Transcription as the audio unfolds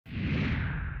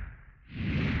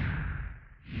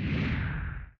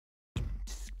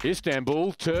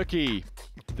Istanbul, Turkey.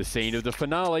 The scene of the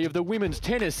finale of the women's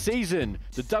tennis season,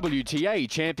 the WTA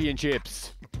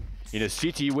Championships. In a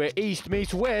city where East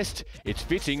meets West, it's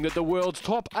fitting that the world's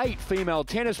top 8 female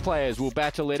tennis players will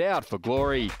battle it out for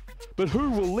glory. But who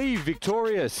will leave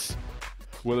victorious?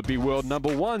 Will it be world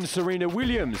number 1 Serena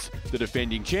Williams, the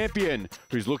defending champion,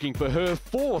 who's looking for her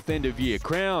 4th end-of-year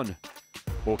crown?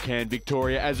 Or can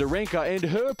Victoria Azarenka end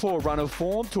her poor run of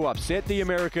form to upset the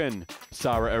American?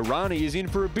 Sara Errani is in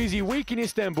for a busy week in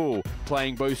Istanbul,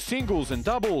 playing both singles and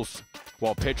doubles.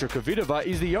 While Petra Kvitova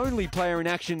is the only player in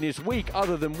action this week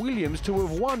other than Williams to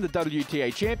have won the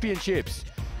WTA Championships,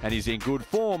 and is in good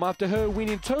form after her win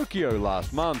in Tokyo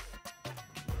last month.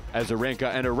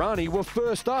 Azarenka and Errani were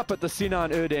first up at the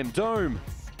Sinan Erdem Dome.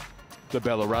 The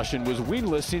Belarusian was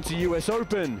winless since the US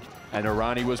Open, and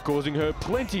Errani was causing her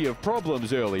plenty of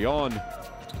problems early on.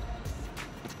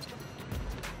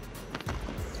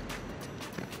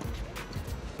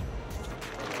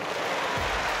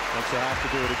 Going to have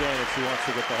to do it again if she wants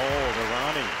to get the hold.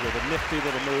 Errani with a nifty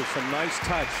little move, some nice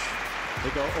touch.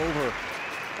 They go over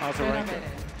Azarenka.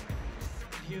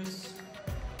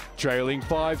 Trailing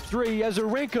 5-3,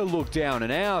 Azarenka looked down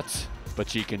and out, but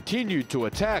she continued to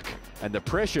attack, and the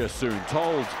pressure soon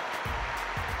told.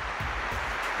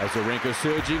 Azarenka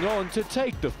surging on to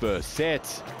take the first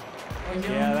set.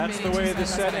 Yeah, that's the way the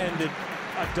set ended.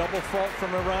 A double fault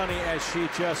from Errani as she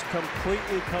just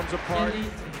completely comes apart.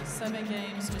 7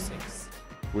 games to 6.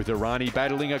 With Errani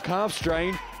battling a calf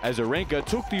strain, Azarenka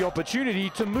took the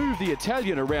opportunity to move the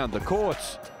Italian around the court.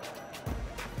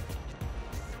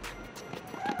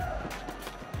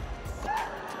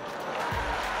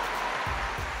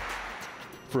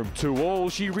 From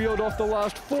 2-2, she reeled off the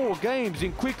last 4 games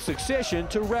in quick succession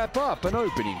to wrap up an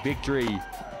opening victory.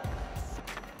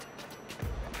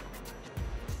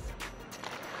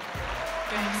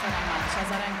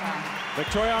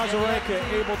 Victoria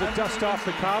Azarenka able to dust off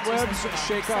the cobwebs,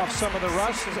 shake off some of the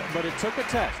rust, but it took a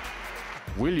test.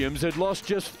 Williams had lost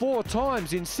just 4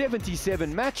 times in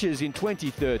 77 matches in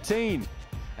 2013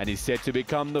 and is set to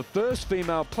become the first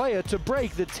female player to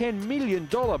break the $10 million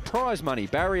prize money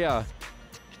barrier.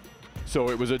 So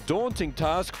it was a daunting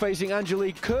task facing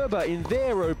Angelique Kerber in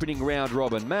their opening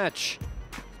round-robin match.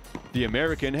 The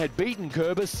American had beaten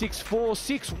Kerber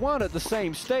 6-4, 6-1 at the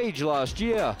same stage last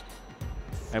year.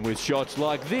 And with shots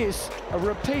like this, a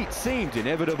repeat seemed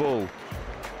inevitable.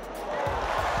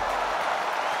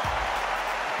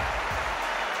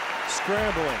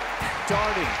 Scrambling,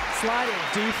 darting, sliding,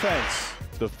 defense.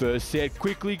 The first set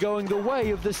quickly going the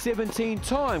way of the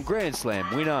 17-time Grand Slam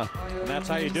winner. And that's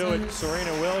how you do it.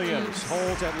 Serena Williams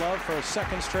holds at love for a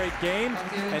 2nd straight game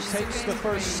and takes the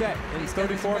first set in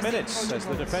 34 minutes as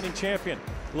the defending champion,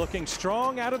 looking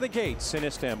strong out of the gates in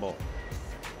Istanbul.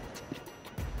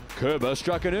 Kerber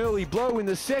struck an early blow in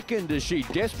the second as she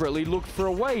desperately looked for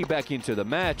a way back into the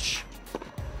match.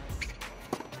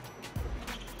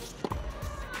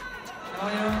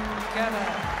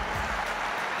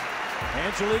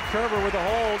 Angelique Kerber with a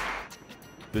hold.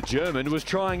 The German was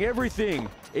trying everything,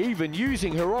 even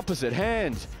using her opposite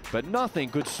hand, but nothing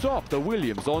could stop the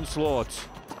Williams onslaught.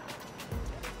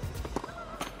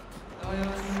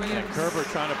 And Kerber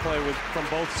trying to play from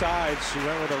both sides. She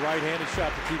went with a right-handed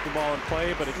shot to keep the ball in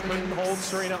play, but it couldn't hold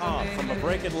Serena off from a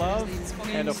break in love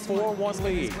and a 4-1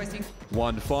 lead.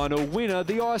 One final winner,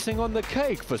 the icing on the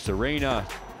cake for Serena.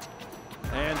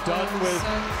 And done with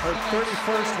her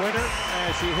 31st winner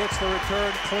as she hits the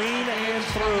return clean and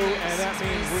through, and that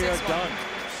means we are done.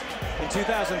 In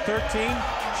 2013,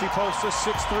 she posts a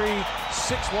 6-3,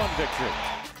 6-1 victory.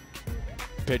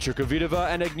 Petra Kvitova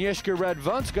and Agnieszka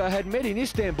Radwanska had met in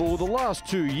Istanbul the last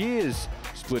 2 years,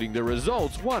 splitting the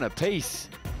results 1 apiece.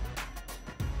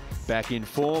 Back in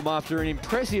form after an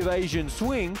impressive Asian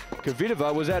swing,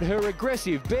 Kvitova was at her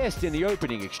aggressive best in the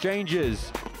opening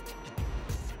exchanges.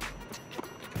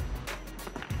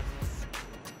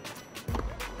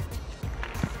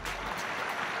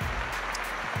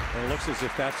 It looks as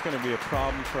if that's going to be a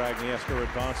problem for Agnieszka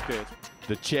Radwanska.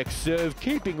 The Czech serve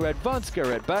keeping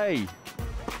Radwanska at bay.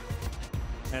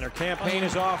 And her campaign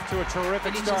is off to a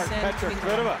terrific start. Petra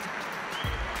Kvitova.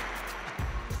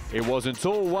 It wasn't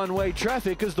all one-way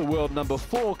traffic as the world number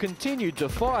 4 continued to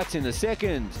fight in the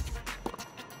second.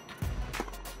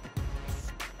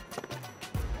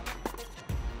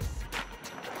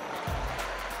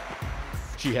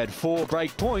 She had 4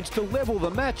 break points to level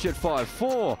the match at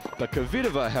 5-4, but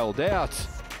Kvitova held out.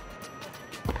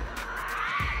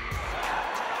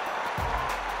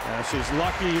 She's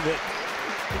lucky that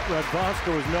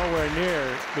Radwanska was nowhere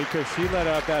near because she let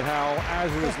out that howl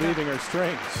as it was leaving her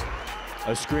strings.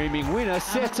 A screaming winner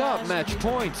set up match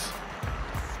points.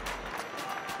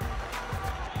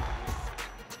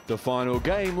 The final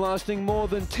game lasting more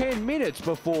than 10 minutes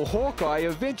before Hawkeye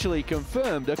eventually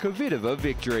confirmed a Kvitova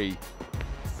victory.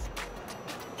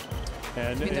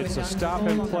 And it's a stop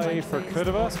and play for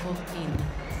Kvitova.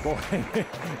 Boy,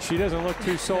 she doesn't look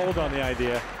too sold on the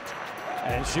idea.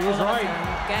 And she was right.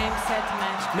 Game, set,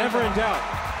 match. Never in doubt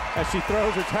as she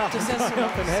throws her towel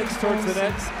up and heads towards the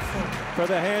net for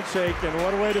the handshake. And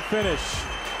what a way to finish.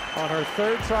 On her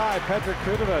third try, Petra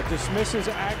Kvitova dismisses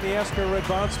Agnieszka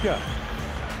Radwanska.